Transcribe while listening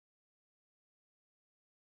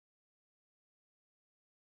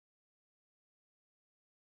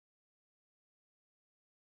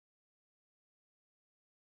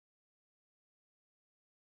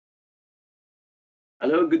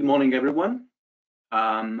Hello, good morning, everyone.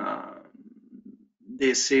 Um, uh,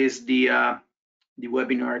 this is the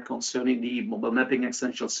webinar concerning the mobile mapping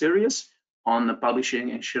essential series on publishing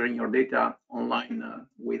and sharing your data online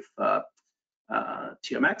with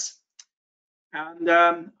TMX. And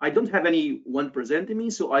I don't have anyone presenting me,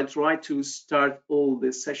 so I try to start all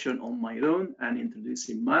this session on my own and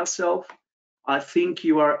introducing myself. I think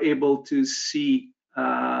you are able to see.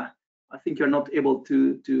 I think you're not able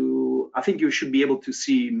to. I think you should be able to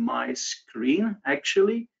see my screen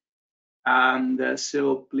actually. And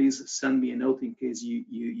so please send me a note in case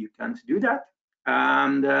you can't do that.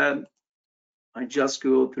 And I just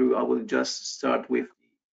go through. I will just start with.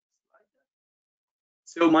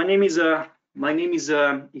 So my name is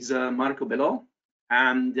Marco Bello,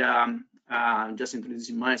 and just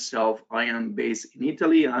introducing myself. I am based in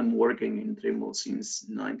Italy. I'm working in Trimble since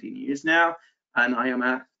 19 years now, and I am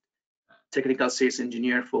a technical sales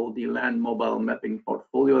engineer for the land mobile mapping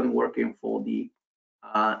portfolio and working for the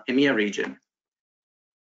EMEA region.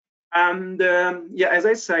 And yeah, as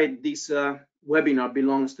I said, this webinar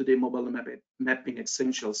belongs to the mobile mapping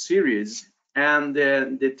essential series. And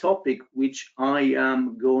the topic which I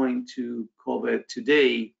am going to cover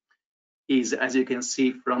today is, as you can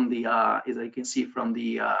see from the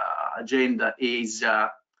agenda, is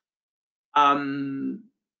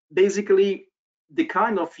basically the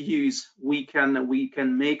kind of use we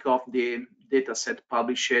can make of the data set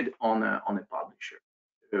published on a publisher.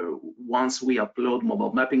 Once we upload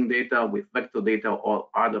mobile mapping data with vector data or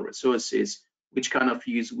other resources, which kind of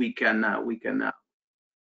use we can of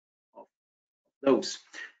those.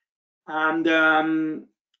 And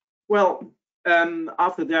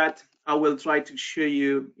after that, I will try to show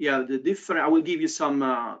you, the different. I will give you some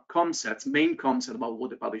main concepts about what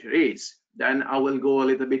the publisher is. Then I will go a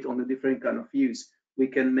little bit on the different kind of use we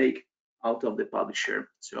can make out of the publisher.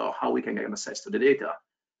 So how we can get access to the data.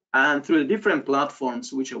 And through the different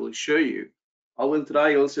platforms, which I will show you, I will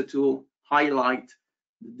try also to highlight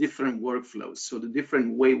the different workflows. So the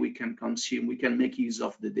different way we can consume, we can make use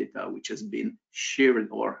of the data which has been shared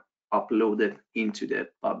or uploaded into the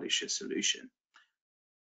publisher solution.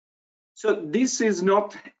 So this is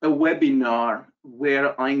not a webinar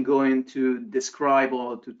where I'm going to describe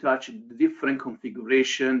or to touch the different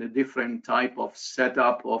configuration, the different type of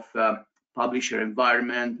setup of publisher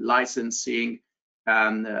environment, licensing,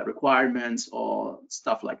 and requirements or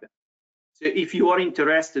stuff like that. So if you are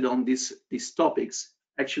interested on these topics,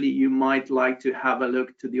 actually you might like to have a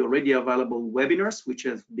look to the already available webinars which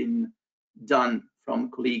have been done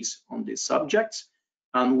from colleagues on these subjects,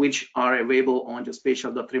 and which are available on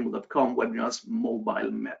geospatial.trimble.com webinars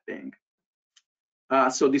mobile mapping.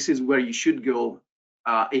 So this is where you should go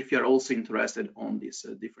if you're also interested on this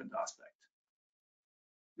different aspect.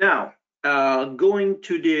 Now, going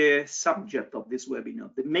to the subject of this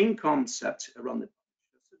webinar, the main concept around the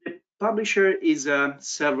publisher is a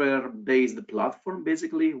server-based platform,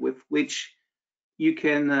 basically, with which you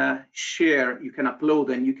can share, you can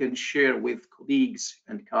upload, and you can share with colleagues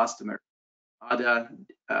and customers, other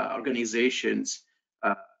organizations,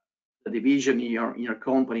 the division in your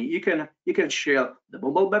company. You can share the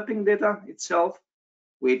mobile mapping data itself,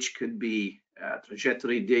 which could be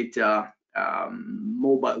trajectory data,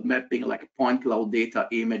 mobile mapping like point cloud data,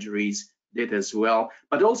 imageries data as well,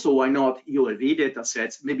 but also why not UAV data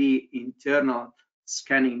sets, maybe internal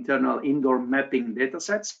scanning, internal indoor mapping data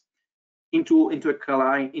sets into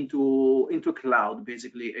a cloud,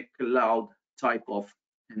 basically a cloud type of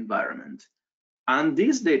environment. And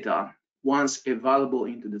this data, once available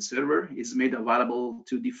into the server, is made available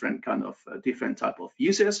to different type of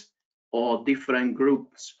users or different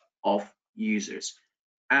groups of users.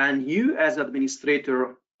 And you, as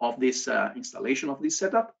administrator of this installation of this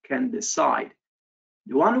setup, can decide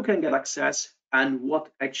the one who can get access and what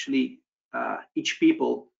actually each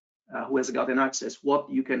people who has gotten access, what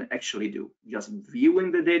you can actually do. Just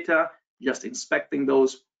viewing the data, just inspecting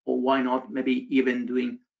those, or why not maybe even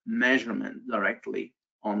doing measurement directly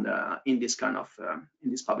on in this kind of in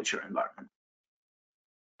this publisher environment.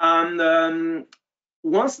 And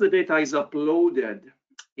once the data is uploaded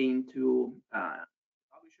into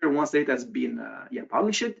publisher, once data has been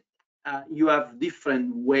published, you have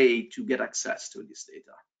different way to get access to this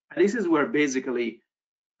data. And this is where basically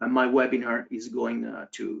my webinar is going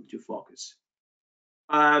to focus.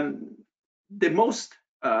 The most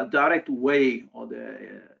direct way, or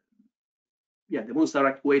the most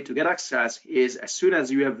direct way to get access is, as soon as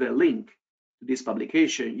you have a link to this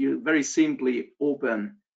publication, you very simply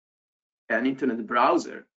open an internet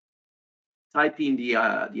browser, type in the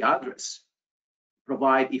address,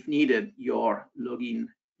 provide, if needed, your login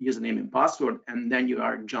username and password, and then you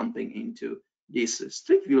are jumping into this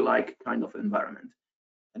street view-like kind of environment.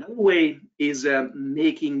 Another way is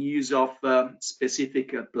making use of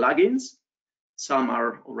specific plugins. Some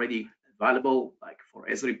are already available, like for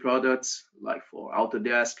Esri products, like for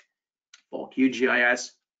Autodesk, for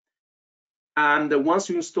QGIS. And once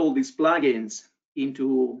you install these plugins in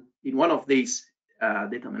one of these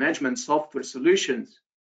data management software solutions,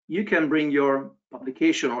 you can bring your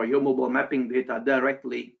publication or your mobile mapping data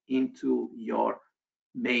directly into your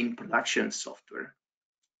main production software.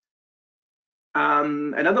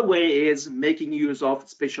 Another way is making use of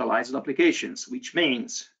specialized applications, which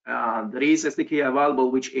means there is SDK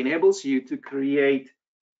available which enables you to create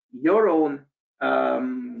your own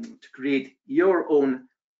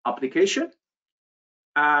application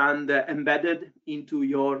and embedded into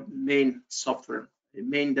your main software,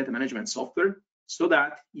 main data management software, so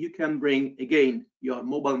that you can bring again your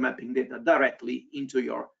mobile mapping data directly into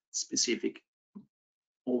your specific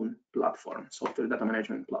own platform, software data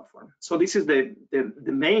management platform. So this is the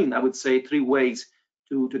main, I would say, 3 ways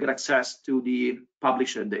to get access to the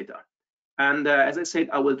publisher data. And as I said,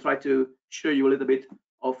 I will try to show you a little bit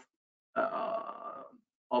of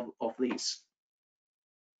these.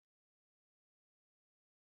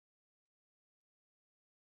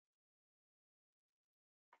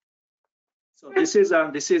 So this is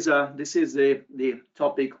the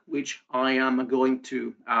topic which I am going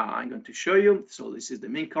to show you. So this is the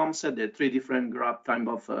main concept, the 3 different type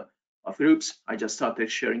of groups. I just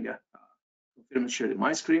started sharing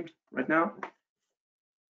my screen right now.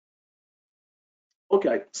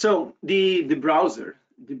 Okay, so the browser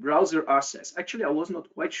access. Actually, I was not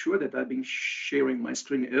quite sure that I've been sharing my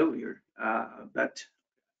screen earlier, but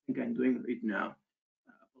I think I'm doing it now.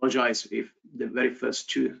 Apologize if the very first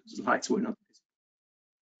 2 slides were not.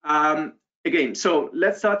 Again, so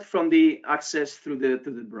let's start from the access through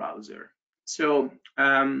the browser. So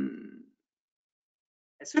as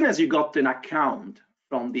soon as you got an account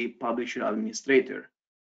from the publisher administrator,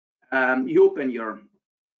 you open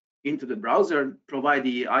into the browser, provide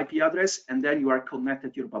the IP address, and then you are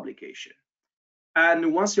connected to your publication.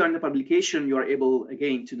 And once you're in the publication, you are able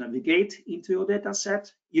again to navigate into your data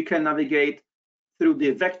set. You can navigate through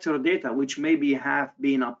the vector data, which maybe have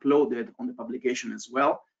been uploaded on the publication as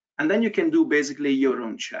well. And then you can do basically your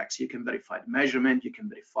own checks. You can verify the measurement, you can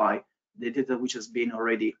verify the data which has been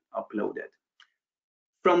already uploaded.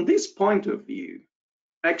 From this point of view,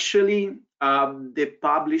 actually, the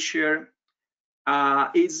publisher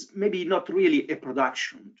is maybe not really a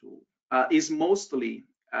production tool, is mostly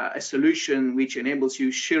a solution which enables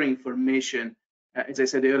you share information, as I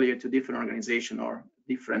said earlier, to different organizations or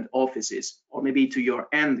different offices, or maybe to your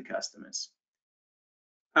end customers.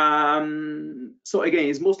 So again,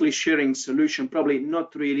 it's mostly sharing solution, probably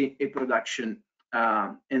not really a production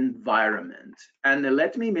environment. And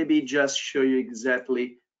let me maybe just show you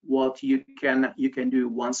exactly what you can do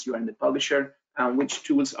once you are in the publisher, and which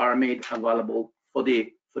tools are made available for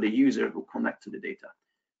the user who connect to the data.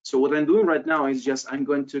 So what I'm doing right now is just I'm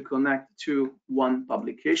going to connect to one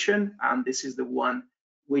publication, and this is the one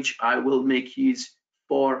which I will make use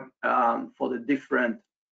for the different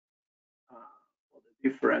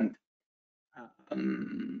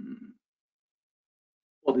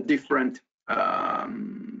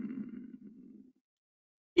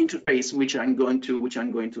interface which I'm going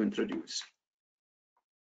to introduce.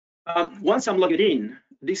 Once I'm logged in,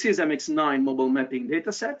 this is MX9 mobile mapping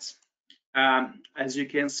datasets. As you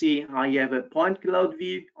can see, I have a point cloud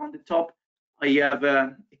view on the top. I have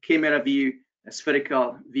a camera view, a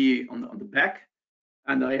spherical view on the back,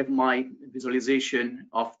 and I have my visualization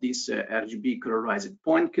of this RGB colorized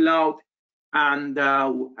point cloud. And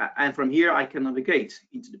from here, I can navigate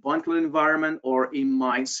into the point cloud environment or in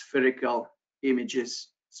my spherical image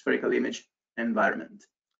environment.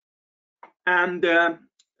 And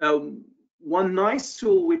one nice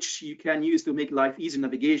tool which you can use to make life easy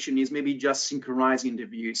navigation is maybe just synchronizing the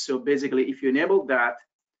view. So basically, if you enable that,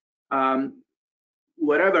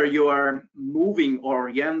 wherever you are moving or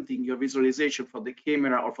orienting your visualization from the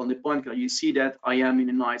camera or from the point cloud, you see that I am in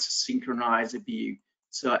a nice synchronized view.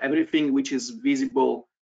 So everything which is visible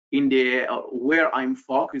in the where I'm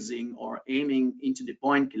focusing or aiming into the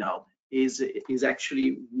point cloud is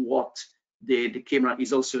actually what the camera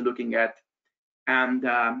is also looking at and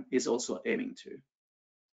is also aiming to.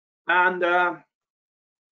 And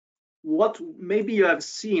what maybe you have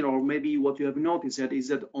seen, or maybe what you have noticed, is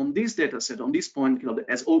that on this data set, on this point cloud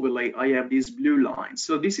as overlay, I have these blue lines.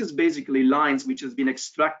 So this is basically lines which has been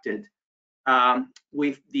extracted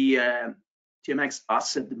with the TMX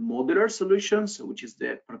asset modeler solution, so which is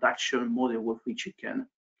the production model with which you can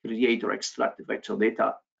create or extract the vector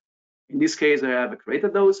data In this case, I have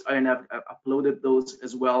created those and have uploaded those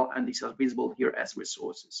as well, and these are visible here as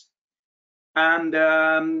resources. And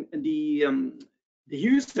the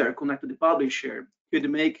user connected to the publisher could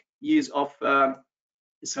make use of a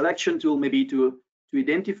selection tool, maybe to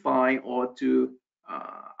identify or to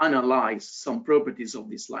analyze some properties of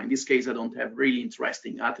this line. In this case, I don't have really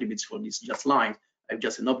interesting attributes for this just line. I have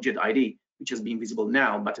just an object ID, which has been visible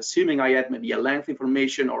now. But assuming I had maybe a length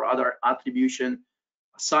information or other attribution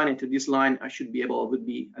assigned to this line, I should be able, I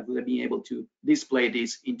would be able to display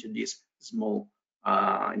this into this small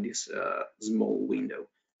small window.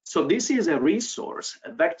 So this is a resource,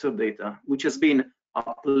 a vector data, which has been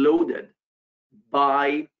uploaded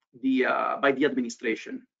by the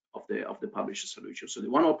administration of the publisher solution. So the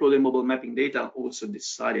one who uploaded mobile mapping data also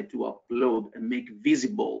decided to upload and make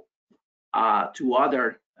visible to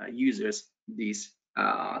other users these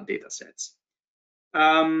data sets.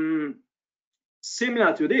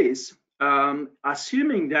 Similar to this,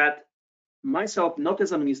 assuming that myself, not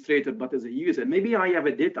as administrator, but as a user, maybe I have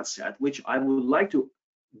a data set which I would like to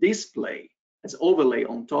display as overlay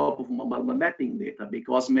on top of mobile mapping data,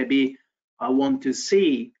 because maybe I want to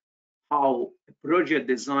see how a project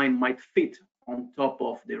design might fit on top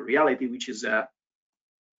of the reality, which is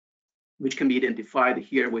which can be identified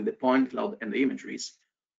here with the point cloud and the imageries.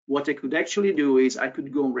 What I could actually do is I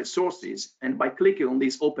could go on resources, and by clicking on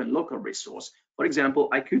this open local resource, for example,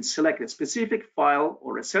 I could select a specific file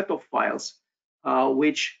or a set of files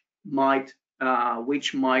which might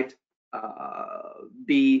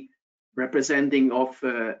be representing of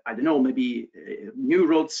I don't know, maybe new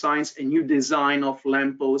road signs, a new design of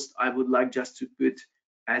lamppost I would like just to put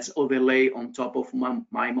as overlay on top of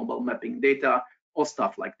my mobile mapping data, or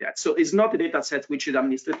stuff like that. So it's not a data set which the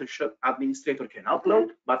administrator can upload,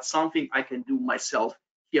 but something I can do myself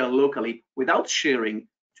here locally without sharing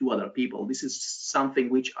to other people. This is something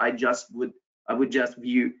which I would just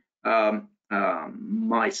view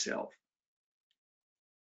myself.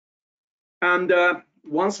 And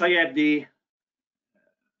once I have the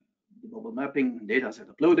mobile mapping data set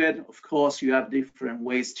uploaded, of course, you have different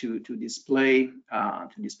ways to display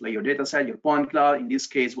your data set, your point cloud. In this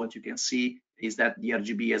case, what you can see is that the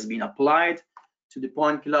RGB has been applied to the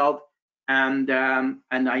point cloud, and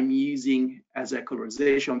I'm using as a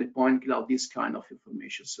colorization on the point cloud this kind of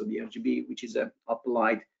information. So the RGB, which is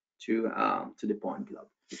applied to the point cloud.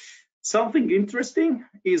 Something interesting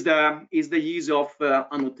is the use of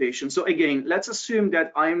annotation. So again, let's assume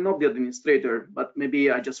that I am not the administrator, but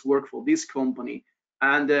maybe I just work for this company,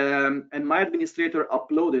 and my administrator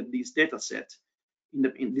uploaded this data set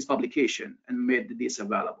in this publication and made this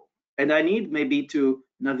available. And I need maybe to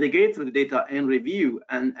navigate through the data and review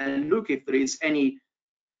and look if there is any,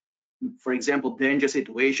 for example, danger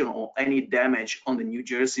situation or any damage on the New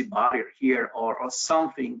Jersey barrier here, or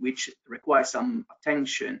something which requires some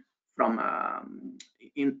attention from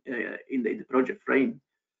in the project frame.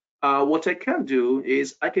 What I can do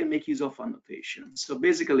is I can make use of annotation. So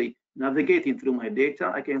basically, navigating through my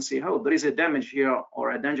data, I can say, oh, there is a damage here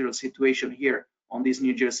or a dangerous situation here on this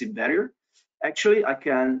New Jersey barrier. Actually, I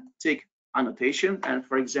can take annotation, and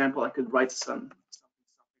for example, I could write something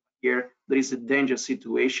here. There is a danger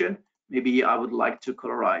situation. Maybe I would like to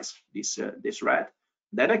colorize this red.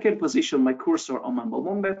 Then I can position my cursor on my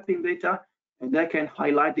mobile mapping data, and I can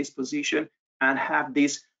highlight this position and have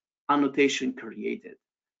this annotation created.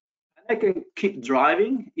 And I can keep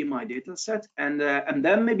driving in my data set, and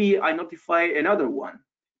then maybe I notify another one.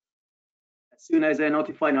 As soon as I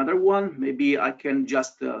notify another one, maybe I can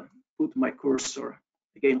just put my cursor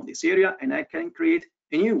again on this area, and I can create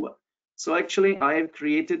a new one. So actually, I have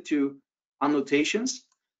created two annotations,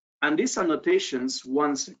 and these annotations,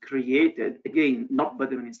 once created, again, not by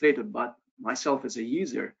the administrator, but myself as a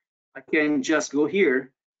user, I can just go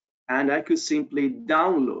here and I could simply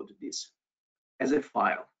download this as a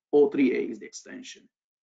file. O3A is the extension.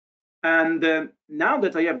 And now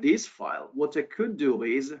that I have this file, what I could do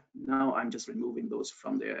is, now I'm just removing those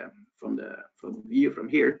from the view from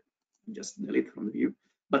here, just delete from the view.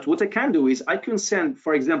 But what I can do is I can send,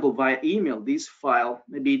 for example, via email this file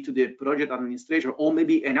maybe to the project administrator, or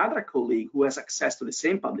maybe another colleague who has access to the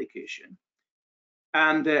same publication.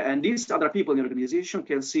 And these other people in the organization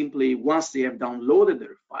can simply, once they have downloaded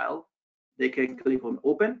their file, they can click on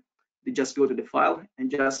open. They just go to the file and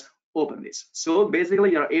just open this. So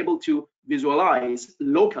basically, you are able to visualize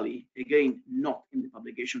locally, again, not in the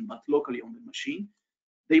publication, but locally on the machine,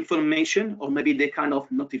 the information, or maybe the kind of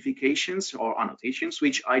notifications or annotations,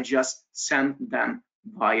 which I just sent them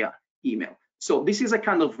via email. So this is a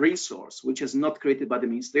kind of resource which is not created by the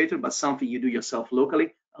administrator, but something you do yourself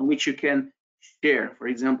locally, and which you can share, for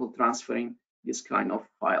example, transferring this kind of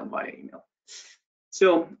file via email.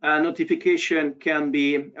 So notification can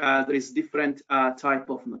be, there is different type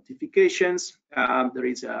of notifications. There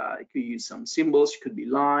is, you could use some symbols, could be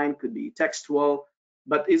line, could be textual,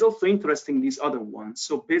 but it's also interesting, these other ones.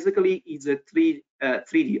 So basically it's a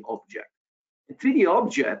 3D object. A 3D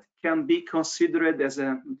object can be considered as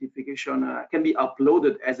a notification, can be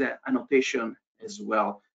uploaded as an annotation as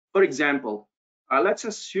well. For example, let's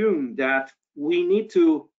assume that we need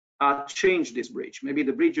to change this bridge. Maybe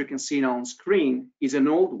the bridge you can see now on screen is an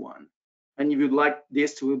old one, and you would like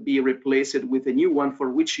this to be replaced with a new one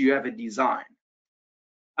for which you have a design.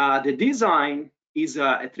 The design is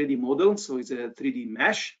a 3D model, so it's a 3D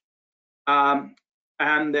mesh, and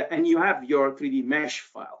you have your 3D mesh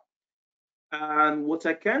file. And what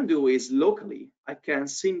I can do is locally, I can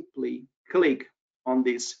simply click on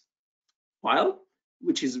this file,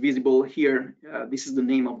 which is visible here. This is the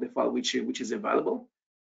name of the file which is available.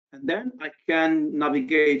 And then I can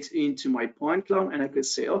navigate into my point cloud, and I could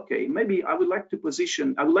say, okay, maybe I would like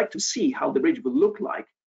to see how the bridge will look like.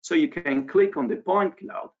 So you can click on the point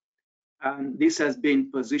cloud, and this has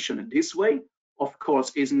been positioned this way. Of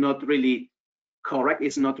course, it's not really correct.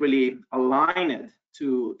 It's not really aligned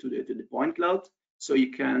to the point cloud. So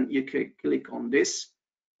you can click on this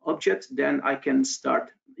object, then I can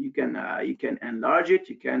start. You can enlarge it.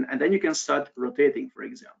 And then you can start rotating, for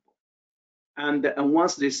example. And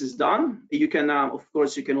once this is done, you can of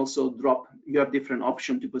course you can also drop. You have different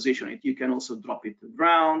options to position it. You can also drop it to the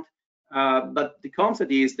ground. But the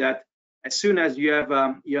concept is that as soon as you have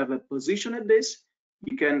a position at this,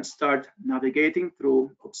 you can start navigating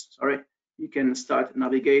through. You can start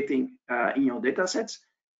navigating in your data sets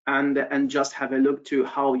and just have a look to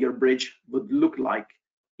how your bridge would look like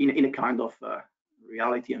in a kind of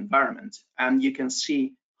reality environment. And you can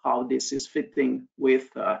see how this is fitting with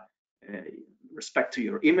respect to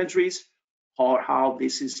your imageries, or how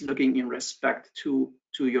this is looking in respect to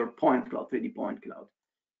your point cloud, 3D point cloud.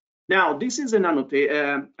 Now, this is an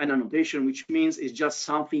annotation, which means it's just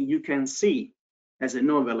something you can see as an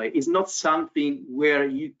overlay. It's not something where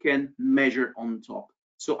you can measure on top.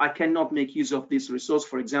 So I cannot make use of this resource,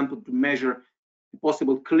 for example, to measure the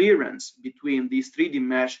possible clearance between this 3D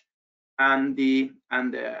mesh and the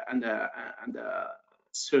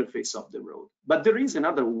surface of the road. But there is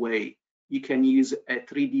another way you can use a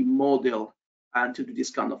 3D model and to do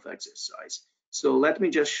this kind of exercise. So let me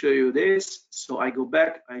just show you this. So I go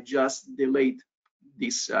back, I just delete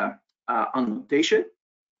this annotation.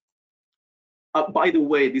 By the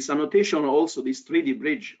way, this annotation also, this 3D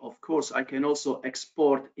bridge, of course, I can also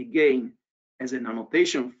export again as an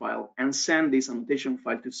annotation file and send this annotation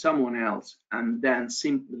file to someone else, and then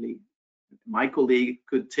simply my colleague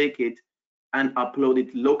could take it and upload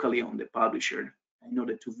it locally on the publisher in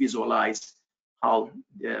order to visualize how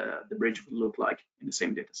the bridge would look like in the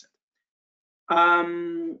same data set. A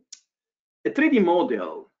 3D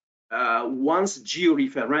model, once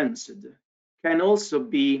georeferenced, can also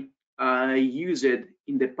be used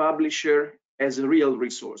in the publisher as a real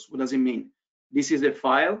resource. What does it mean? This is a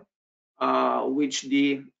file which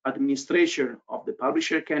the administrator of the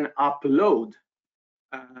publisher can upload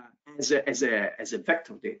as a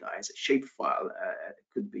vector data, as a shape file,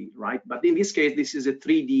 could be, right? But in this case, this is a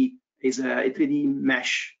 3D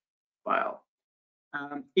mesh file.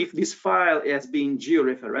 If this file has been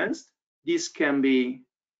georeferenced, this can be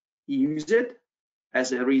used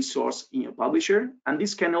as a resource in your publisher, and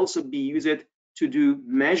this can also be used to do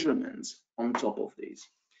measurements on top of this.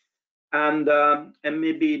 And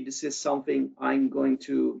maybe this is something I'm going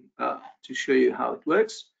to show you how it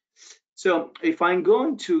works. So if I'm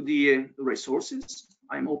going to the resources,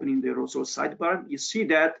 I'm opening the resource sidebar. You see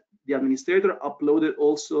that the administrator uploaded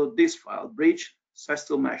also this file, bridge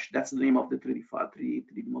Sestel mesh. That's the name of the 3D file,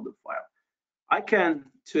 3D model file. I can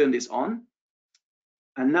turn this on,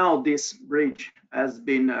 and now this bridge has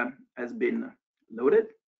been loaded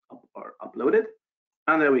or uploaded,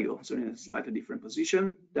 and there we go. So in a slightly different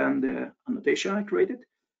position than the annotation I created.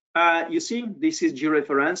 You see, this is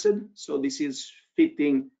georeferenced, so this is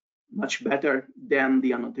fitting much better than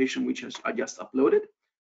the annotation which I just uploaded.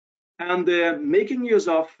 And making use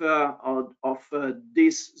of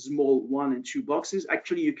this small 1 and 2 boxes,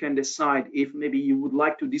 actually you can decide if maybe you would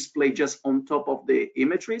like to display just on top of the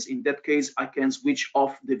imageries. In that case, I can switch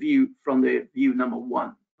off the view from the view number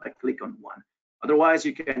 1. I click on 1. Otherwise,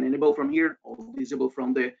 you can enable from here or disable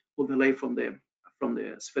from the overlay from the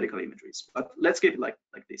spherical imageries. But let's keep it like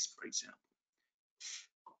this, for example.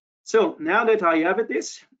 So now that I have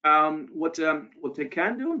this, what I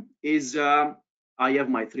can do is I have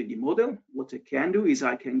my 3D model. What I can do is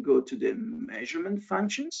I can go to the measurement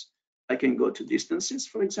functions, I can go to distances,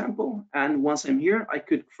 for example, and once I'm here, I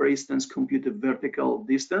could, for instance, compute a vertical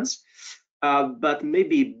distance. But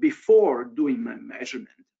maybe before doing my measurement,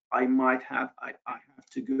 I have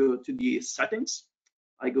to go to the settings.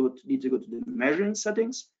 Need to go to the measuring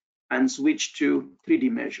settings and switch to 3D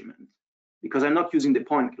measurement, because I'm not using the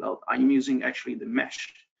point cloud. I'm using actually the mesh.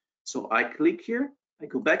 So I click here, I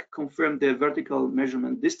go back, confirm the vertical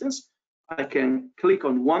measurement distance. I can click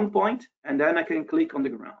on one point, and then I can click on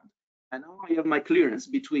the ground. And now I have my clearance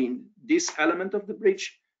between this element of the bridge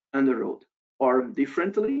and the road. Or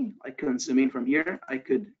differently, I can zoom in from here. I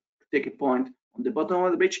could take a point on the bottom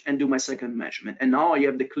of the bridge and do my second measurement. And now I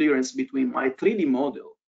have the clearance between my 3D model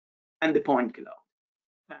and the point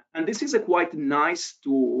cloud. And this is a quite nice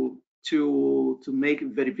tool to make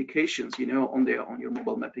verifications, on your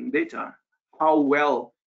mobile mapping data, how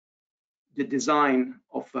well the design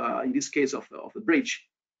of, in this case, of the bridge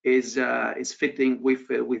is fitting with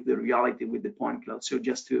the reality, with the point cloud. So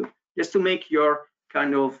just to make your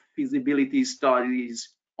kind of feasibility studies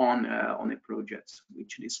on a project,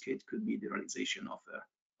 which in this case could be the realization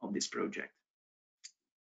of this project.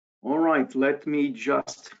 All right, let me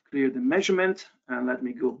just clear the measurement and let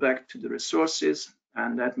me go back to the resources,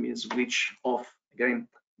 and let me switch off again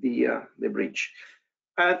the bridge.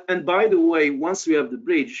 And by the way, once we have the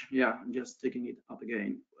bridge, I'm just taking it up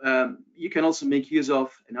again. You can also make use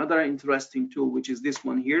of another interesting tool, which is this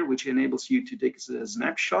one here, which enables you to take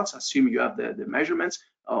snapshots. Assume you have the measurements.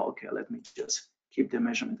 Oh, okay, let me just keep the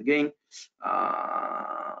measurement again.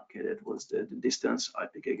 Okay, that was the distance. I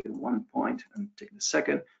pick again 1 point and take the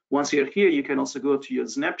second. Once you're here, you can also go to your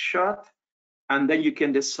snapshot, and then you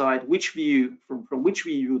can decide which view, from which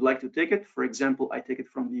view you would like to take it. For example, I take it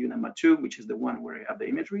from view number 2, which is the one where I have the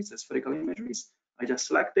imageries, the spherical imageries. I just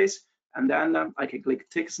select this, and then I can click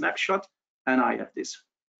take snapshot, and I have this.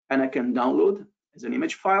 And I can download as an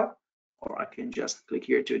image file, or I can just click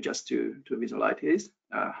here to visualize this,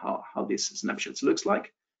 how this snapshot looks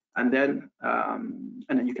like. And then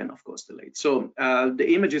you can, of course, delete. So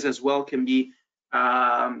the images as well can be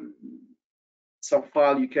some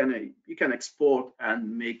file you can export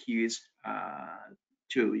and make use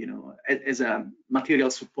to, as a material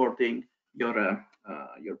supporting your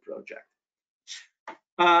project.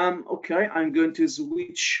 Okay, I'm going to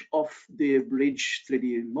switch off the bridge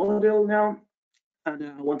 3D model now, and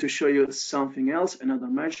I want to show you something else, another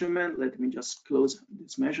measurement. Let me just close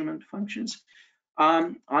these measurement functions.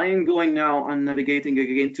 I am going now and navigating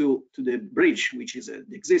again to the bridge, which is the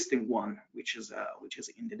existing one, which is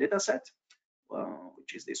in the data set.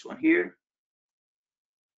 Which is this one here,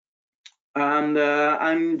 and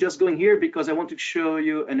I'm just going here because I want to show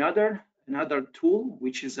you another tool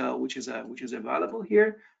which is available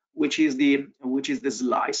here, which is the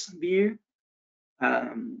slice view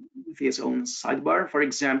with its own sidebar. For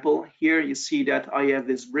example, here you see that I have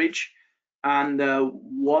this bridge, and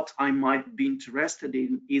what I might be interested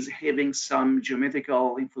in is having some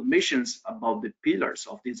geometrical informations about the pillars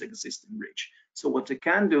of this existing bridge. So what I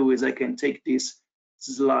can do is I can take this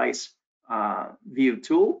slice view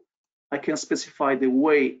tool. I can specify the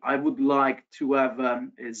way I would like to have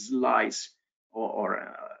a slice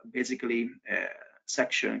or basically a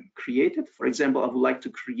section created. For example, I would like to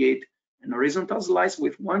create an horizontal slice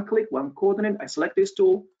with one click, one coordinate. I select this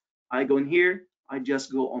tool, I go in here, I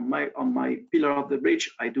just go on my pillar of the bridge,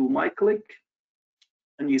 I do my click,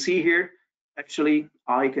 and you see here, actually,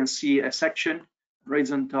 I can see a section,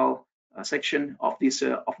 horizontal section of this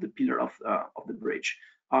of the pillar of the bridge.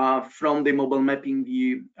 From the mobile mapping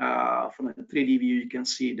view, from a 3D view, you can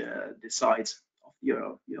see the sides of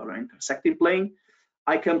your intersecting plane.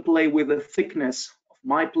 I can play with the thickness of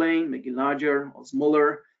my plane, make it larger or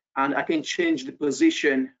smaller, and I can change the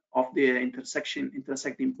position of the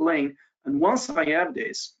intersecting plane. And once I have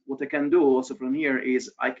this, what I can do also from here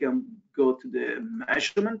is I can go to the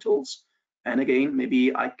measurement tools, and again,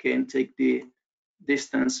 maybe I can take the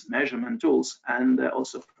distance measurement tools, and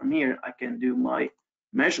also from here I can do my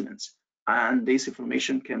measurements, and this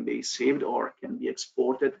information can be saved or can be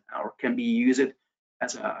exported or can be used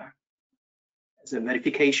as a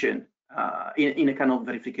verification in a kind of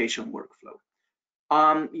verification workflow.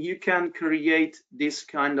 You can create this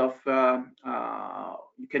kind of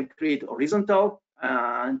you can create horizontal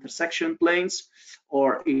intersection planes,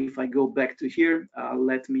 or if I go back to here,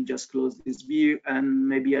 let me just close this view and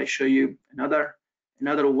maybe I show you another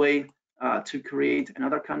way to create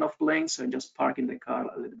another kind of plane. So I'm just parking the car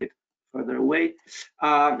a little bit further away.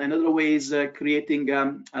 Another way is creating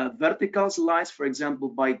a vertical slice, for example,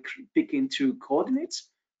 by picking 2 coordinates.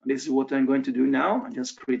 This is what I'm going to do now. I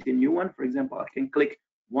just create a new one. For example, I can click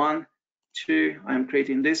 1, 2. I'm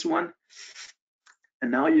creating this one,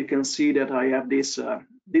 And now you can see that I have this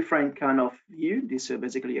different kind of view. This is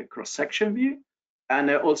basically a cross-section view. And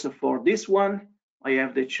also for this one, I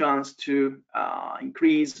have the chance to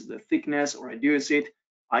increase the thickness or reduce it.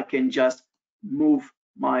 I can just move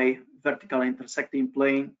my vertical intersecting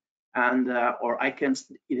plane, and or I can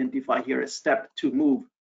identify here a step to move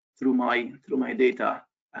through my data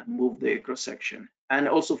and move the cross section. And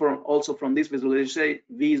also from this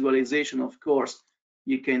visualization, of course,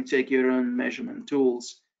 you can take your own measurement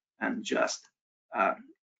tools and just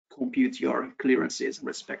compute your clearances in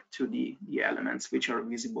respect to the elements which are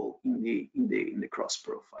visible in the cross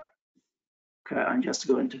profile. Okay, I'm just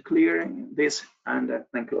going to clear this and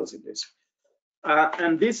then closing this.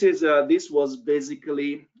 And this was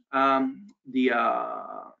basically the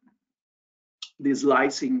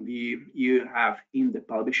slicing view you have in the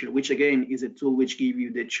publisher, which again is a tool which gives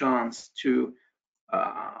you the chance to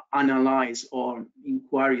analyze or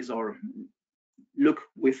inquiries or look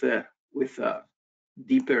with a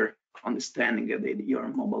deeper understanding of your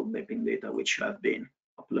mobile mapping data which you have been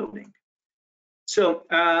uploading. So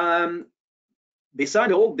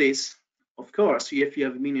beside all this, of course, if you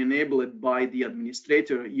have been enabled by the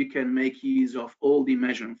administrator, you can make use of all the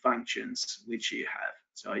measuring functions which you have.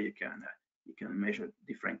 So you can measure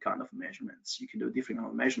different kind of measurements. You can do different kind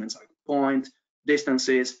of measurements like point,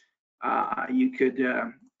 distances. You could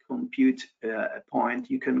compute a point.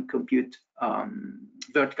 You can compute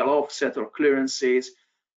vertical offset or clearances.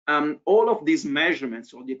 All of these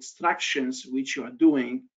measurements or the extractions which you are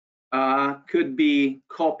doing could be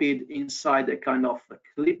copied inside a kind of a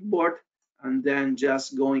clipboard, and then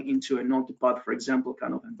just going into a notepad, for example,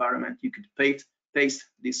 kind of environment, you could paste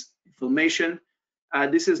this information.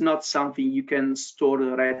 This is not something you can store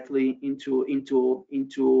directly into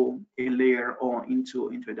a layer or into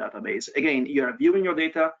a database. Again, you are viewing your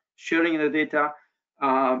data, sharing the data,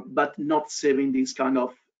 but not saving this kind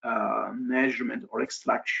of measurement or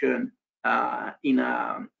extraction in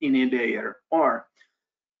a layer. Or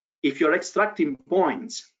if you're extracting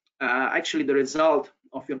points, actually the result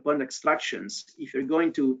of your point extractions, if you're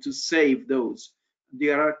going to save those, they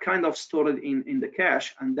are kind of stored in the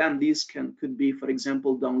cache, and then these could be, for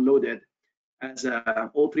example, downloaded as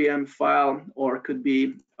a O3M file, or could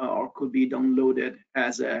be downloaded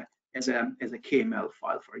as a KML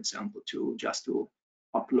file, for example, to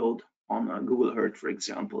upload on Google Earth, for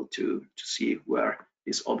example, to see where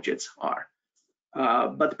these objects are.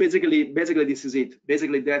 But basically this is it.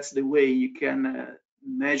 Basically, that's the way you can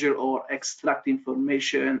measure or extract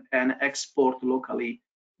information and export locally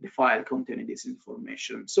the file containing this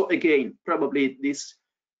information. So again, probably this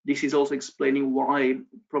is also explaining why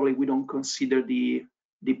probably we don't consider the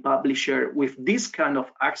publisher with this kind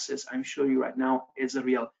of access I'm showing you right now as a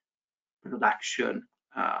real production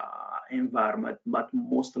environment, but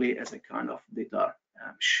mostly as a kind of data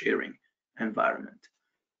sharing environment.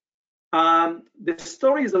 The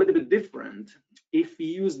story is a little bit different if you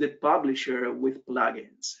use the publisher with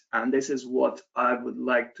plugins, and this is what I would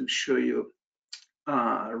like to show you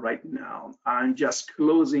right now. I'm just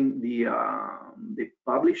closing the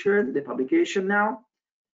publication now,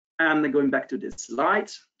 and going back to the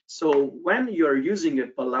slides. So when you're using a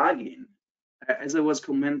plugin, as I was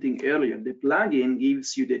commenting earlier, the plugin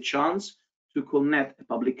gives you the chance to connect a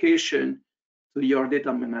publication to your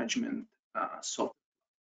data management software.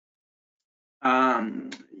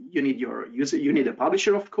 You need a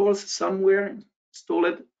publisher, of course, somewhere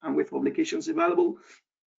installed and with publications available.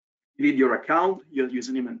 You need your account, your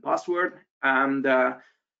username and password, and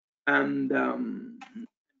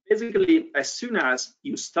basically, as soon as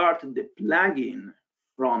you start the plugin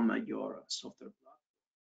from your software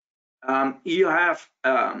platform, you have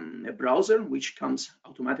a browser which comes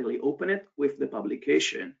automatically opened with the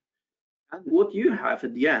publication, and what you have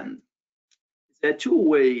at the end a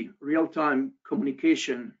two-way real-time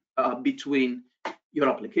communication between your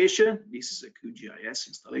application, this is a QGIS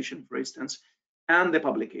installation, for instance, and the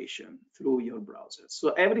publication through your browser. So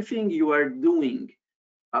everything you are doing,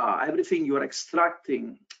 everything you are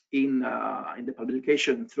extracting in the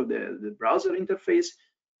publication through the browser interface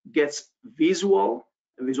gets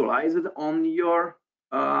visualized on your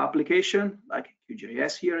application, like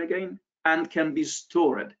QGIS here again, and can be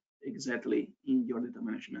stored exactly in your data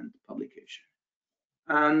management publication.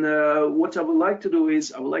 And what I would like to do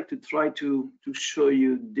is I would like to try to show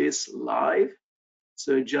you this live.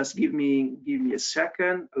 So just give me a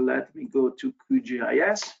second. Let me go to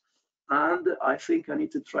QGIS, and I think I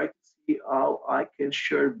need to try to see how I can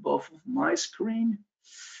share both of my screen.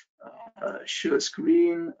 Share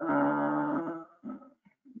screen,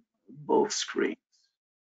 both screens.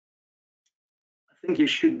 I think you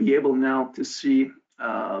should be able now to see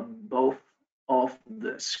both of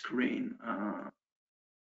the screen.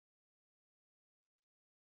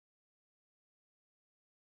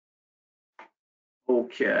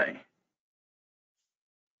 Okay.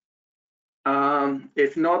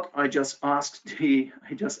 If not, I just asked the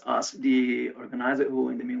organizer, who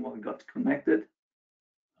in the meanwhile got connected.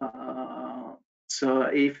 So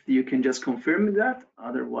if you can just confirm that,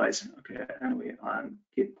 otherwise, okay. Anyway, I'll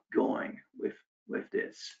keep going with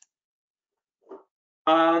this.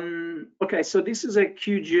 Okay, so this is a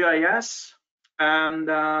QGIS, and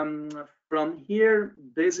from here,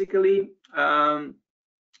 basically,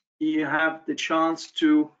 you have the chance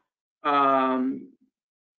to.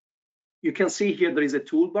 You can see here there is a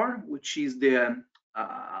toolbar, which is the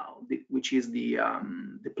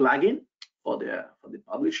plugin for the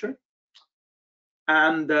publisher,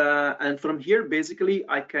 and from here basically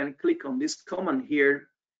I can click on this command here,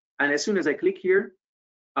 and as soon as I click here,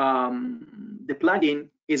 the plugin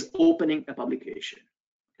is opening a publication.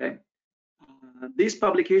 Okay, this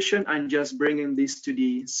publication, I'm just bringing this to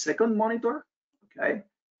the second monitor. Okay,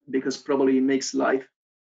 because probably it makes life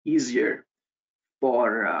easier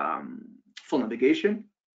for navigation,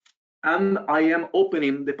 and I am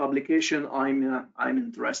opening the publication I'm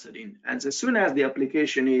interested in. And as soon as the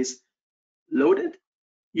application is loaded,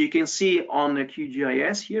 you can see on the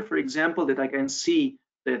QGIS here, for example, that I can see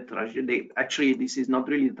the actually this is not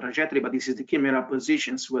really the trajectory, but this is the camera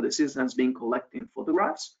positions where the system has been collecting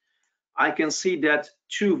photographs. I can see that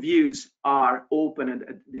two views are opened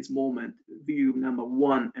at this moment, view number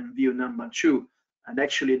 1 and view number 2. And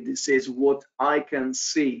actually this is what I can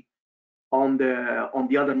see on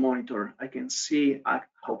the other monitor. I can see, I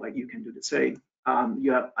hope you can do the same. I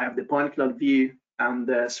have the point cloud view and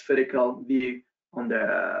the spherical view on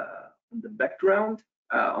the background,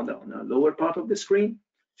 on the lower part of the screen.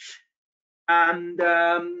 And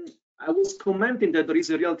I was commenting that there is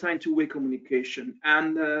a real-time two-way communication,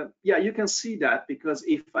 and yeah, you can see that, because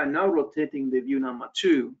if I'm now rotating the view number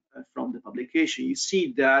 2 from the publication, you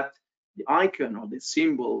see that the icon or the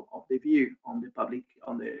symbol of the view on the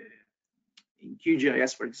in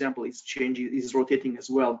QGIS, for example, is changing, is rotating as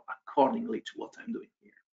well accordingly to what I'm doing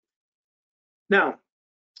here. Now,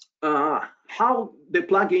 how the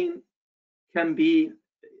plugin can be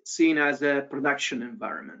seen as a production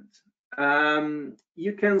environment.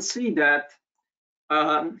 You can see that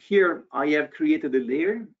here I have created a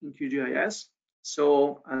layer in QGIS.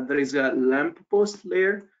 So there is a lamp post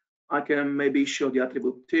layer. I can maybe show the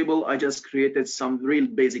attribute table. I just created some real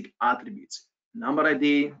basic attributes: number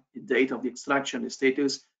ID, the date of the extraction, the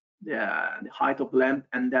status, the height of lamp,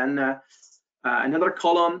 and then another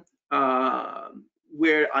column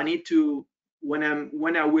where I need to,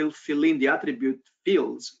 when I will fill in the attribute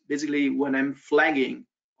fields, basically when I'm flagging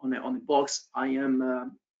on the box, I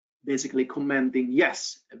am basically commenting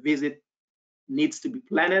yes, a visit needs to be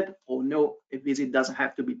planned, or no, a visit doesn't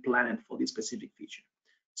have to be planned for this specific feature.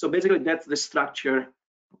 So basically that's the structure,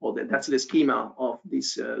 or that's the schema of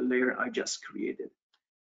this layer I just created.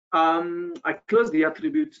 I close the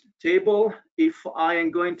attribute table. If I am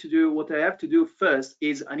going to do, what I have to do first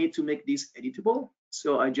is I need to make this editable.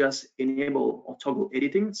 So I just enable or toggle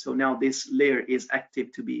editing. So now this layer is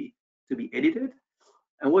active to be edited.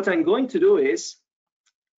 And what I'm going to do is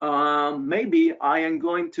maybe I am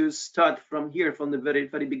going to start from here, from the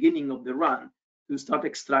very beginning of the run, to start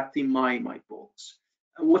extracting my polls.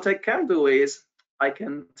 And what I can do is I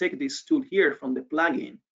can take this tool here from the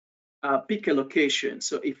plugin, pick a location.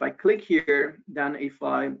 So if I click here, then if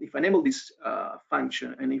I enable this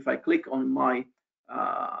function, and if I click on my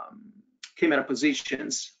camera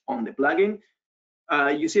positions on the plugin,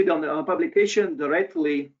 you see that on the publication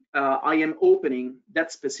directly, I am opening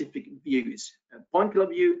that specific views, point cloud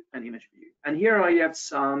view and image view. And here I have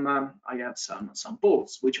some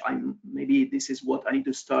polls, which maybe this is what I need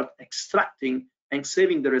to start extracting and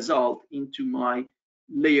saving the result into my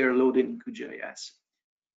layer loaded in QGIS.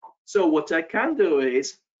 So what I can do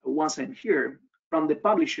is, once I'm here, from the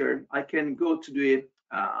publisher, I can go to the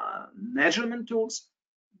measurement tools.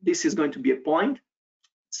 This is going to be a point.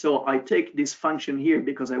 So I take this function here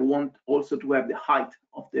because I want also to have the height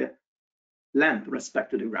of the lamp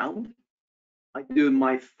respect to the ground. I do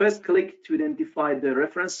my first click to identify the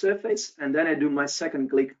reference surface, and then I do my second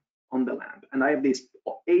click on the lamp, and I have this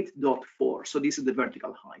 8.4. So this is the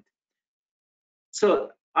vertical height.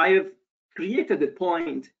 So I have created the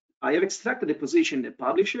point. I have extracted the position in the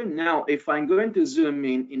publisher. Now, if I'm going to zoom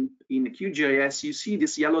in the QGIS, you see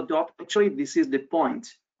this yellow dot. Actually, this is the point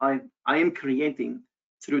I am creating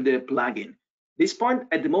through the plugin. This point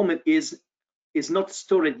at the moment is not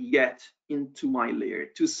stored yet into my layer.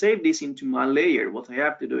 To save this into my layer, what I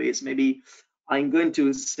have to do is maybe I'm going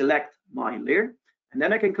to select my layer, and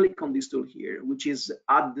then I can click on this tool here, which is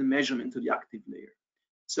add the measurement to the active layer.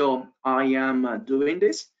 So I am doing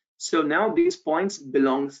this. So now these points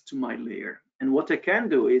belongs to my layer. And what I can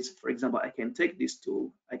do is, for example, I can take this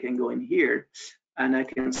tool, I can go in here, and I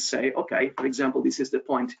can say, okay, for example, this is the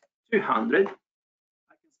point 200. I can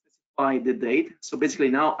specify the date. So basically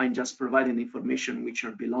now I'm just providing information which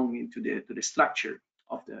are belonging to the structure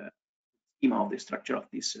of the schema of the structure of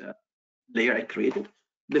this layer I created.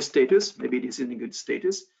 The status, maybe this is in a good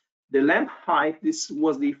status. The lamp height, this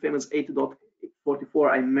was the famous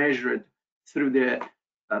 8.44 I measured through the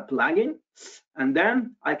plugin. And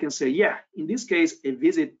then I can say, yeah, in this case, a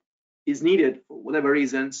visit is needed for whatever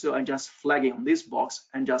reason. So I'm just flagging on this box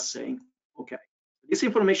and just saying, okay, this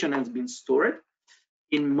information has been stored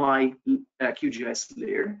in my QGIS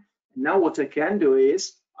layer. Now what I can do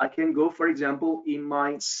is I can go, for example, in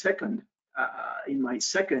my second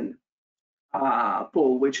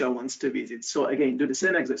pole which I want to visit. So again, do the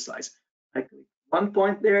same exercise. I click one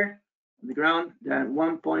point there on the ground, then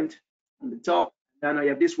one point on the top. Then I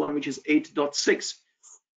have this one, which is 8.6.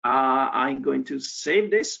 I'm going to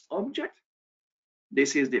save this object.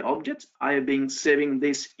 This is the object. I have been saving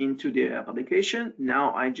this into the publication.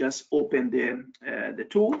 Now I just open the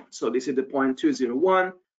tool. So this is the point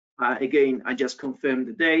 201. Again, I just confirm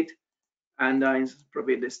the date, and I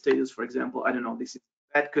provide the status. For example, I don't know, this is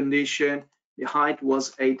bad condition. The height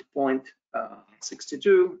was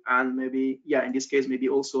 8.62, and maybe, yeah, in this case, maybe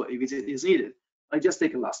also a visit is needed. I just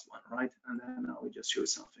take a last one, right? And then I will just show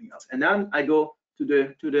something else. And then I go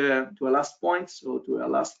to a last point, so to a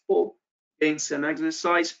last pole. Again, same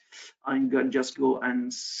exercise. I'm going to just go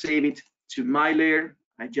and save it to my layer.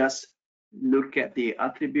 I just look at the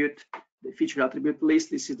attribute, the feature attribute list.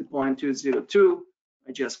 This is the point 202.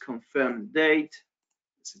 I just confirm date.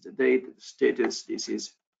 This is the date, the status. This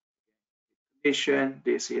is condition.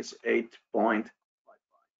 This is 8.55,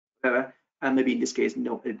 whatever. And maybe in this case,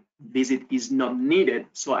 no, a visit is not needed.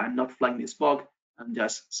 So I'm not flagging this bug. I'm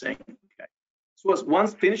just saying, okay. So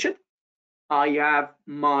once finished, I have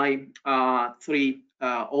my three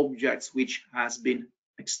objects which has been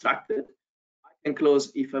extracted. I can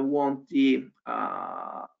close if I want the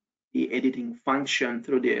editing function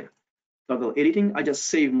through the toggle editing. I just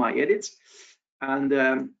save my edits, and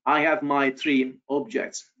I have my three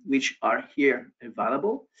objects which are here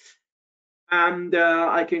available. And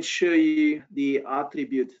I can show you the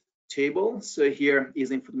attribute table. So here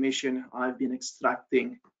is information I've been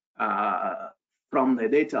extracting from the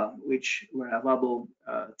data which were available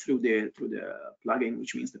through the plugin,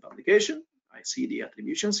 which means the publication. I see the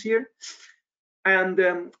attributions here, and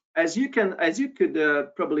as you could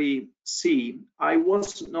probably see, I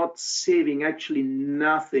was not saving actually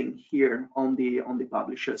nothing here on the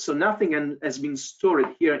publisher. So nothing has been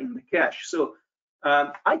stored here in the cache. So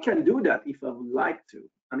I can do that if I would like to.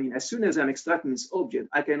 I mean, as soon as I'm extracting this object,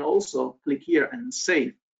 I can also click here and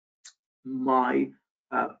save my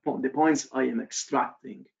the points I am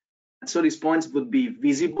extracting. And so these points would be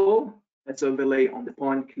visible. Let's overlay on the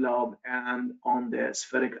point cloud and on the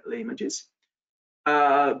spherical images.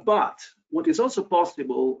 But what is also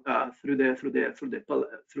possible through the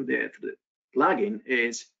plugin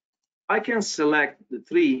is I can select the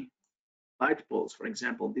three light poles, for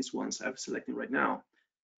example, these ones I'm selecting right now,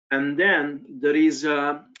 and then there is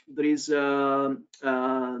this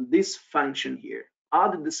function here,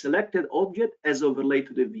 add the selected object as overlay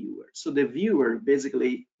to the viewer. So the viewer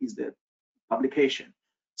basically is the publication.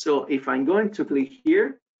 So if I'm going to click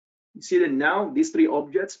here, you see that now these three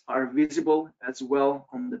objects are visible as well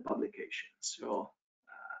on the publication. So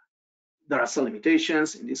there are some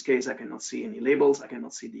limitations. In this case, I cannot see any labels, I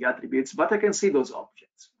cannot see the attributes, but I can see those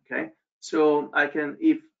objects. Okay, so I can,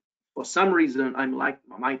 if for some reason I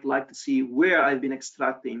might like to see where I've been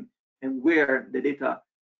extracting and where the data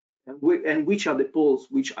and which are the poles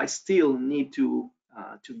which I still need to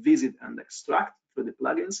visit and extract through the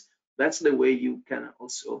plugins. That's the way you can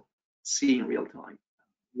also see in real time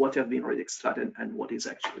what have been already extracted and what is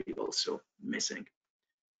actually also missing.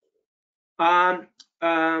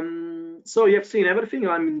 So you have seen everything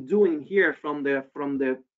I'm doing here from the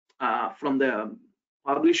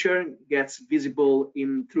publisher gets visible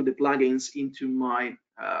through the plugins into my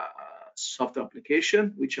software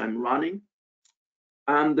application which I'm running.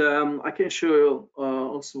 And I can show you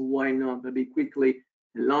also, why not, maybe quickly,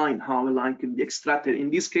 how a line can be extracted. In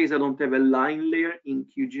this case, I don't have a line layer in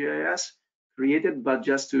QGIS created, but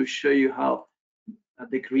just to show you how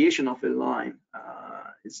the creation of a line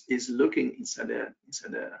is looking inside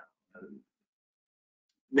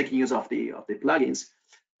making use of the plugins.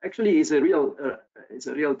 Actually, it's a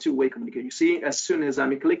real two-way communication. You see, as soon as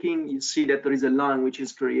I'm clicking, you see that there is a line which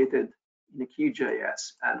is created in the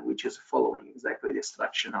QGIS, and which is following exactly the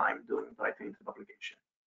extraction I'm doing right into the application.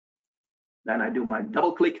 Then I do my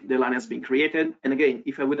double click, the line has been created. And again,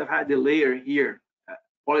 if I would have had the layer here,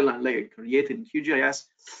 polyline layer created in QGIS,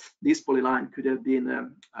 this polyline could have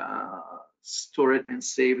been stored and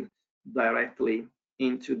saved directly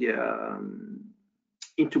into the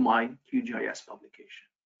into my QGIS publication.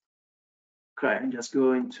 Okay, I'm just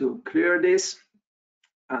going to clear this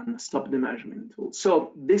and stop the measurement tool.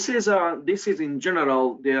 So this is in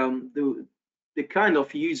general the kind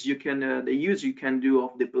of use you can do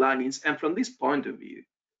of the plugins. And from this point of view,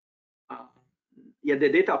 yeah, the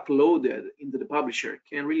data uploaded into the publisher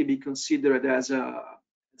can really be considered as a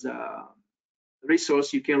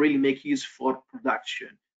resource you can really make use for production.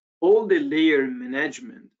 All the layer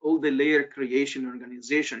management, all the layer creation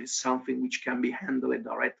organization is something which can be handled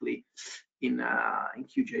directly in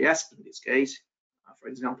QGIS in this case. For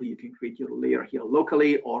example, you can create your layer here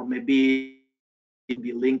locally, or maybe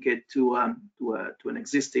be linked to an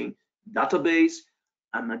existing database,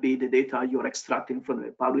 and maybe the data you're extracting from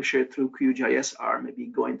the publisher through QGIS are maybe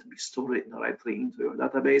going to be stored directly into your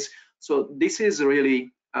database. So this is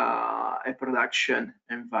really a production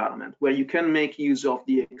environment where you can make use of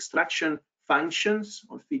the extraction functions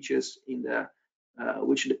or features in the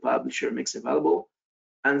which the publisher makes available,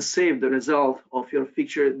 and save the result of your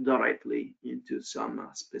feature directly into some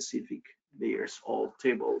specific layers or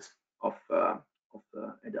tables of a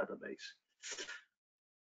database.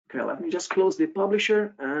 Okay, let me just close the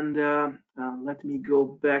publisher and let me go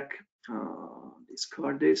back,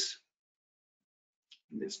 discard this,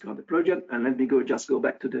 discard the project, and let me just go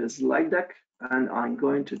back to the slide deck, and I'm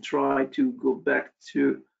going to try to go back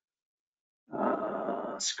to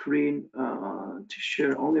screen to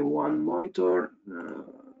share only one monitor.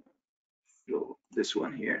 So this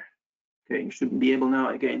one here. Okay, you should be able now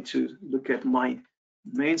again to look at my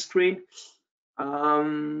main screen.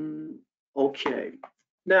 Okay,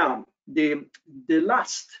 now the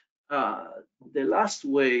last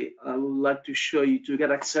way I would like to show you to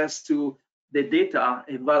get access to the data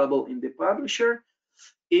available in the publisher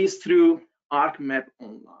is through ArcMap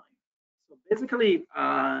Online. So basically,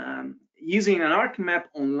 using an ArcMap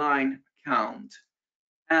Online account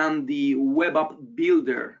and the web app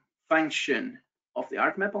builder function of the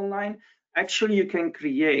ArcMap Online, actually you can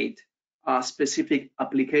create specific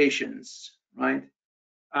applications, right?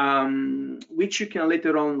 Which you can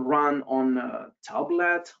later on run on a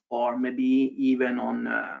tablet or maybe even on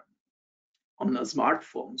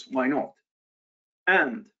smartphones. Why not?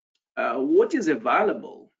 And what is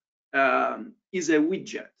available is a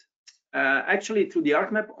widget. Actually, through the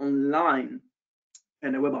ArcMap Online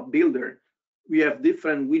and the web app builder, we have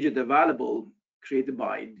different widgets available created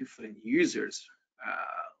by different users,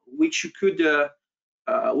 which you could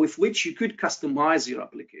with which you could customize your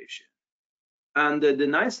application. And the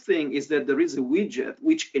nice thing is that there is a widget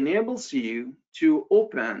which enables you to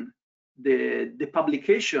open the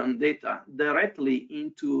publication data directly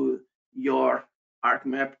into your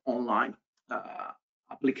ArcMap Online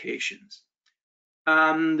applications.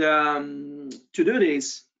 And to do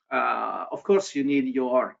this, of course, you need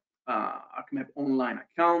your ArcMap Online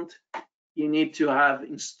account. You need to have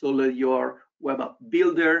installed your web app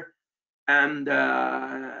builder. And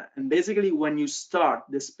basically, when you start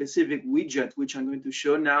the specific widget, which I'm going to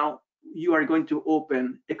show now, you are going to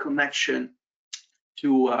open a connection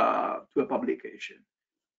to a publication.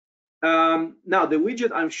 Now, the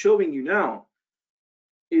widget I'm showing you now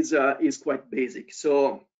is quite basic.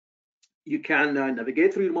 So you can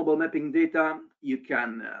navigate through your mobile mapping data. You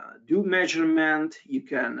can do measurement. You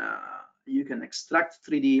can extract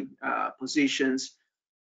 3D positions.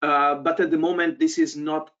 But at the moment, this is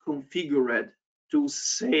not configured to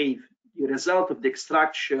save the result of the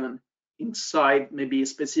extraction inside maybe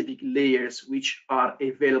specific layers which are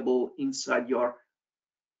available inside your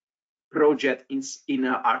project in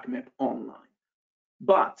ArcMap Online.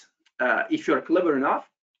 But if you're clever enough,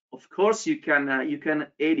 of course, you can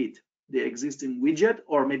edit the existing widget,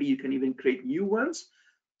 or maybe you can even create new ones,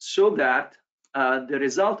 so that the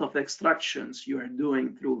result of extractions you are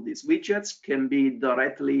doing through these widgets can be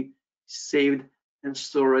directly saved and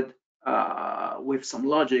stored with some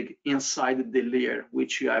logic inside the layer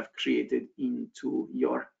which you have created into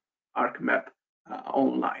your ArcMap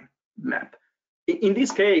Online map. In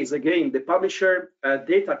this case, again, the publisher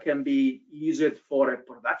data can be used for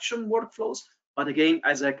production workflows, but again,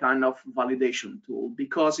 as a kind of validation tool,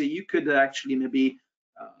 because you could actually maybe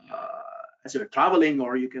as you're traveling,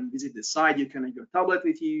 or you can visit the site, you can have your tablet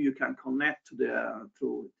with you, you can connect to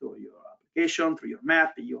through your application, through your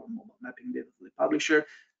map, your mobile mapping data to the publisher,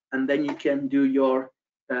 and then you can do your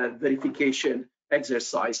verification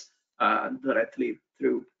exercise directly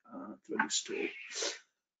through this tool.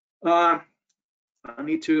 I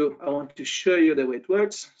want to show you the way it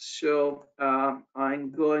works. So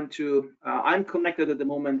I'm connected at the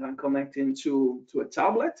moment. I'm connecting to a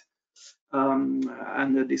tablet,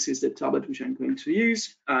 and this is the tablet which I'm going to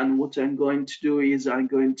use. And what I'm going to do is I'm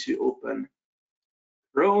going to open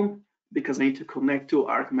Chrome because I need to connect to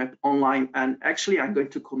ArcMap Online, and actually I'm going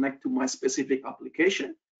to connect to my specific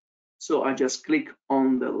application. So I just click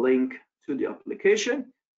on the link to the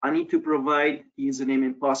application. I need to provide username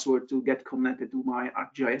and password to get connected to my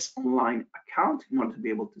ArcGIS Online account in order to be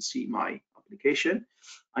able to see my application.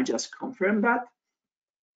 I just confirm that.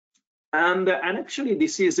 And actually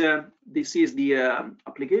this is the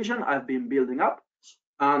application I've been building up.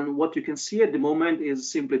 And what you can see at the moment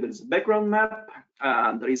is simply there is a background map.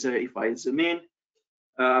 There is if I zoom in,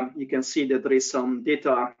 you can see that there is some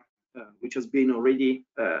data which has been already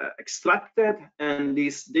extracted, and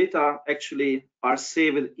these data actually are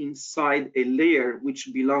saved inside a layer which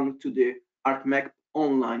belong to the ArcMap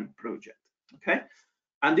Online project. Okay,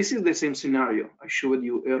 and this is the same scenario I showed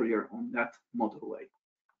you earlier on that motorway.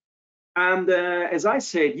 And as I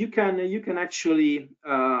said, you can actually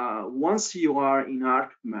once you are in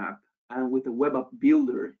ArcMap and with a web app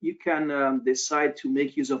builder, you can decide to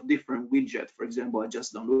make use of different widgets. For example, I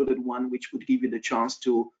just downloaded one which would give you the chance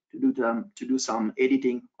to do some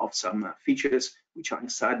editing of some features which are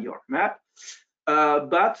inside your map.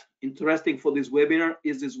 But interesting for this webinar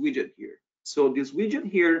is this widget here. So this widget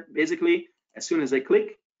here, basically, as soon as I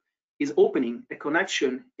click, is opening a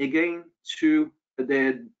connection again to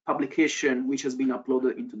the publication which has been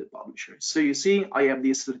uploaded into the publisher. So you see, I have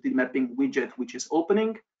this 3D mapping widget which is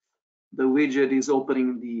opening. The widget is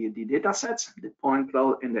opening the data sets, the point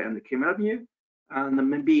cloud and the camera view. And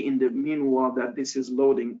maybe in the meanwhile that this is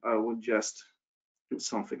loading, I will just do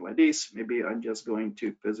something like this. Maybe I'm just going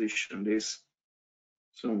to position this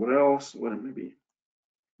somewhere else, where maybe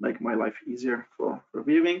make my life easier for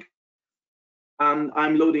viewing. And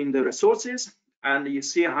I'm loading the resources. And you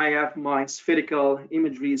see I have my spherical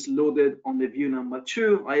imageries loaded on the view number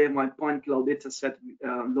 2. I have my point cloud data set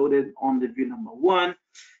loaded on the view number 1.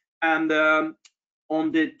 And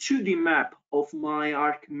on the 2D map of my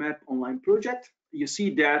ArcMap Online project, you see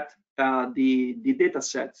that the data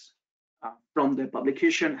sets from the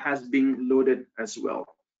publication has been loaded as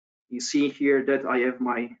well. You see here that I have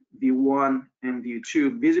my view 1 and view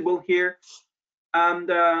 2 visible here. And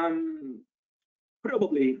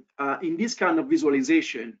probably in this kind of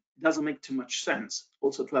visualization, it doesn't make too much sense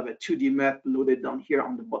also to have a 2D map loaded down here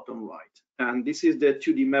on the bottom right. And this is the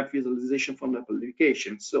 2D map visualization from the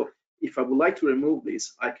publication. So if I would like to remove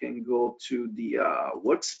this, I can go to the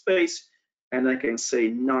workspace and I can say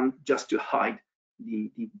none, just to hide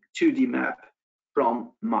the 2D map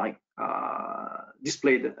from my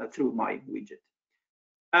displayed through my widget.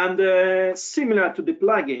 And similar to the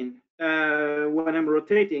plugin, when I'm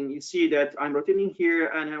rotating, you see that I'm rotating here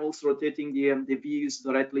and I'm also rotating the views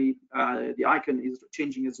directly. The icon is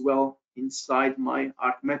changing as well inside my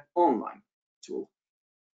ArcMap Online tool.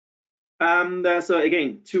 And so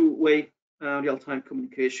again, two-way real-time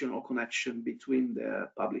communication or connection between the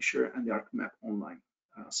publisher and the ArcMap Online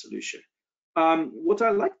solution. What I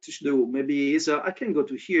like to do maybe is I can go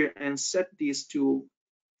to here and set this to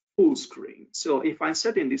full screen. So if I'm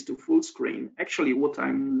setting this to full screen, actually what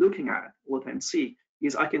I'm looking at, what I'm seeing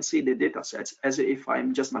is I can see the data sets as if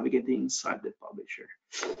I'm just navigating inside the publisher.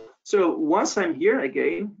 So once I'm here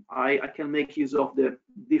again, I can make use of the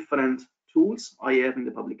different tools I have in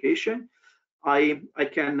the publication. I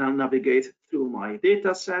can now navigate through my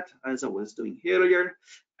data set as I was doing earlier.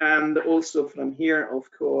 And also from here,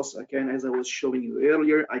 of course, I can, as I was showing you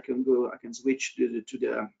earlier, I can switch to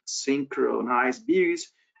the synchronized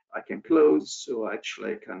views. I can close, so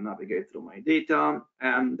actually I can navigate through my data,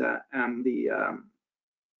 and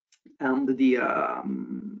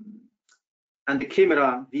the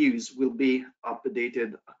camera views will be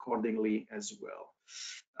updated accordingly as well.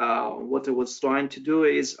 What I was trying to do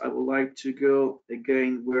is I would like to go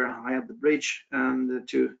again where I have the bridge and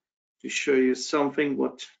to show you something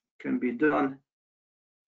what can be done.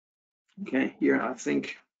 Okay, here I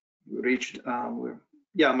think we reached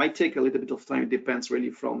yeah, it might take a little bit of time. It depends really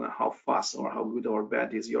from how fast or how good or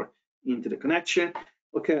bad is your internet connection.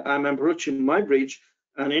 Okay, I'm approaching my bridge,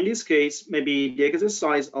 and in this case, maybe the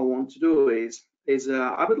exercise I want to do is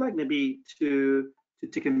I would like maybe to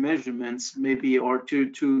take a measurements, maybe, or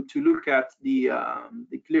to look at the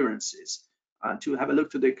clearances, to have a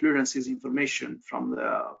look to the clearances information from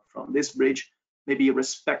this bridge, maybe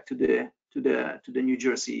respect to the New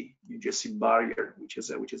Jersey barrier, which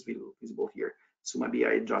is visible here. So maybe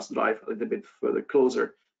I just drive a little bit further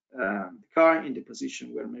closer the car in the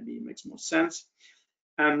position where maybe it makes more sense.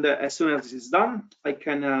 And as soon as this is done, I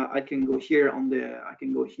can go here on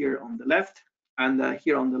the left, and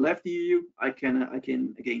here on the left view, I can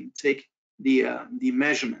again take the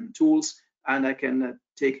measurement tools, and I can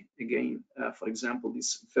take again, for example,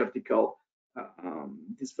 this vertical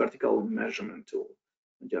measurement tool.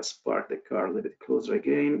 Just park the car a little bit closer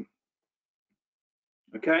again.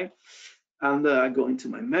 Okay, and I go into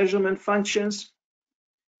my measurement functions.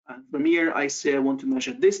 And from here, I say I want to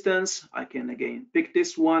measure distance. I can again pick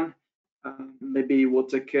this one. Maybe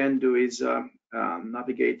what I can do is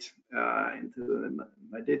navigate into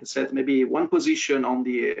my data set. Maybe one position on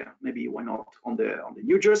the, maybe why not on the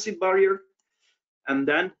New Jersey barrier, and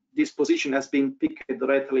then this position has been picked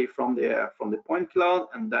directly from the point cloud.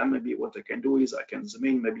 And then maybe what I can do is I can zoom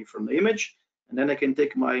in maybe from the image, and then I can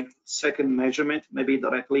take my second measurement maybe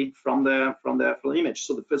directly from the image.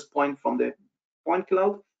 So the first point from the point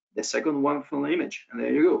cloud, the second one from the image, and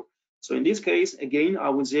there you go. So in this case, again, I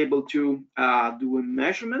was able to do a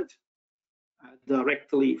measurement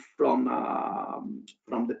directly from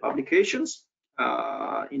the publications.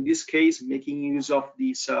 In this case, making use of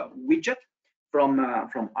this widget from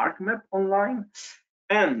ArcMap Online.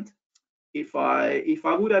 And if I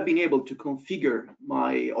would have been able to configure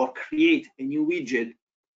or create a new widget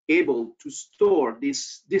able to store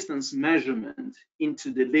this distance measurement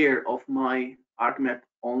into the layer of my ArcMap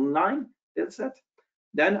Online dataset,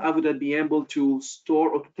 then I would be able to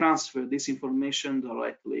store or to transfer this information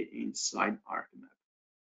directly inside ArcMap.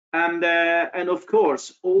 And of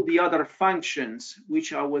course, all the other functions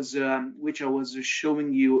which I was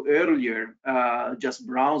showing you earlier, just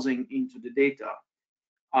browsing into the data,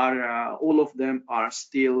 are all of them are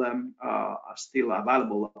still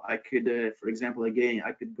available. I could, for example, again,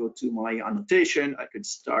 I could go to my annotation. I could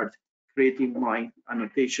start creating my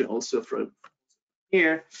annotation also from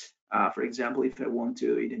here. For example, if I want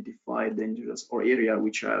to identify dangerous or area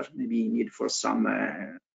which are maybe need for some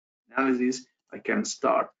analysis, I can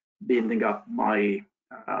start building up my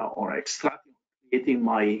or extracting, creating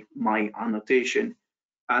my annotation,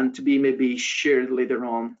 and to be maybe shared later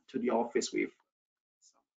on to the office with.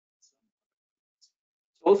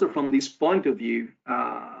 Also, from this point of view,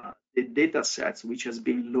 the data sets which has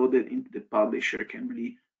been loaded into the publisher can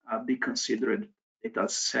really be considered data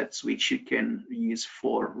sets which you can use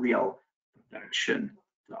for real production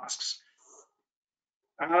tasks.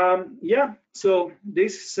 Yeah, so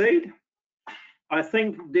this said, I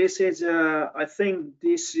think this is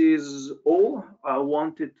all I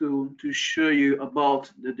wanted to show you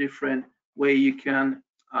about the different way you can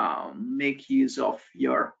make use of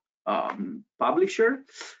your publisher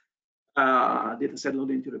data set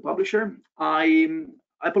loaded into the publisher. I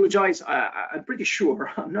apologize. I'm pretty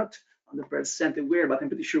sure I'm not 100% aware, but I'm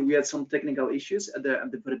pretty sure we had some technical issues at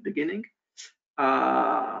the very beginning.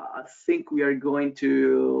 I think we are going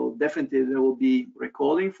to definitely, there will be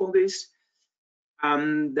recording for this.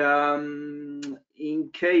 And in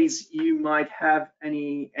case you might have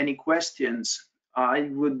any questions, I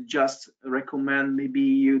would just recommend maybe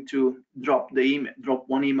you to drop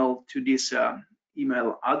one email to this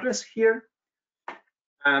email address here,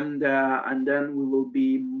 and then we will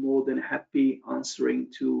be more than happy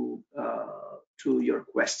answering to your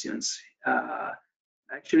questions.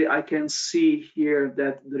 Actually, I can see here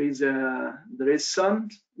that there is some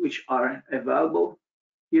which are available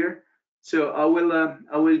here. So I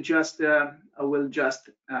will just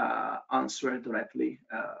answer directly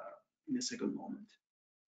in a second moment.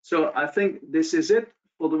 So I think this is it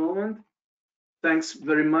for the moment. Thanks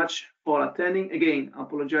very much for attending. Again, I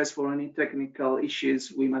apologize for any technical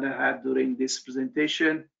issues we might have had during this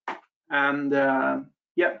presentation. And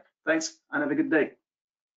yeah, thanks and have a good day.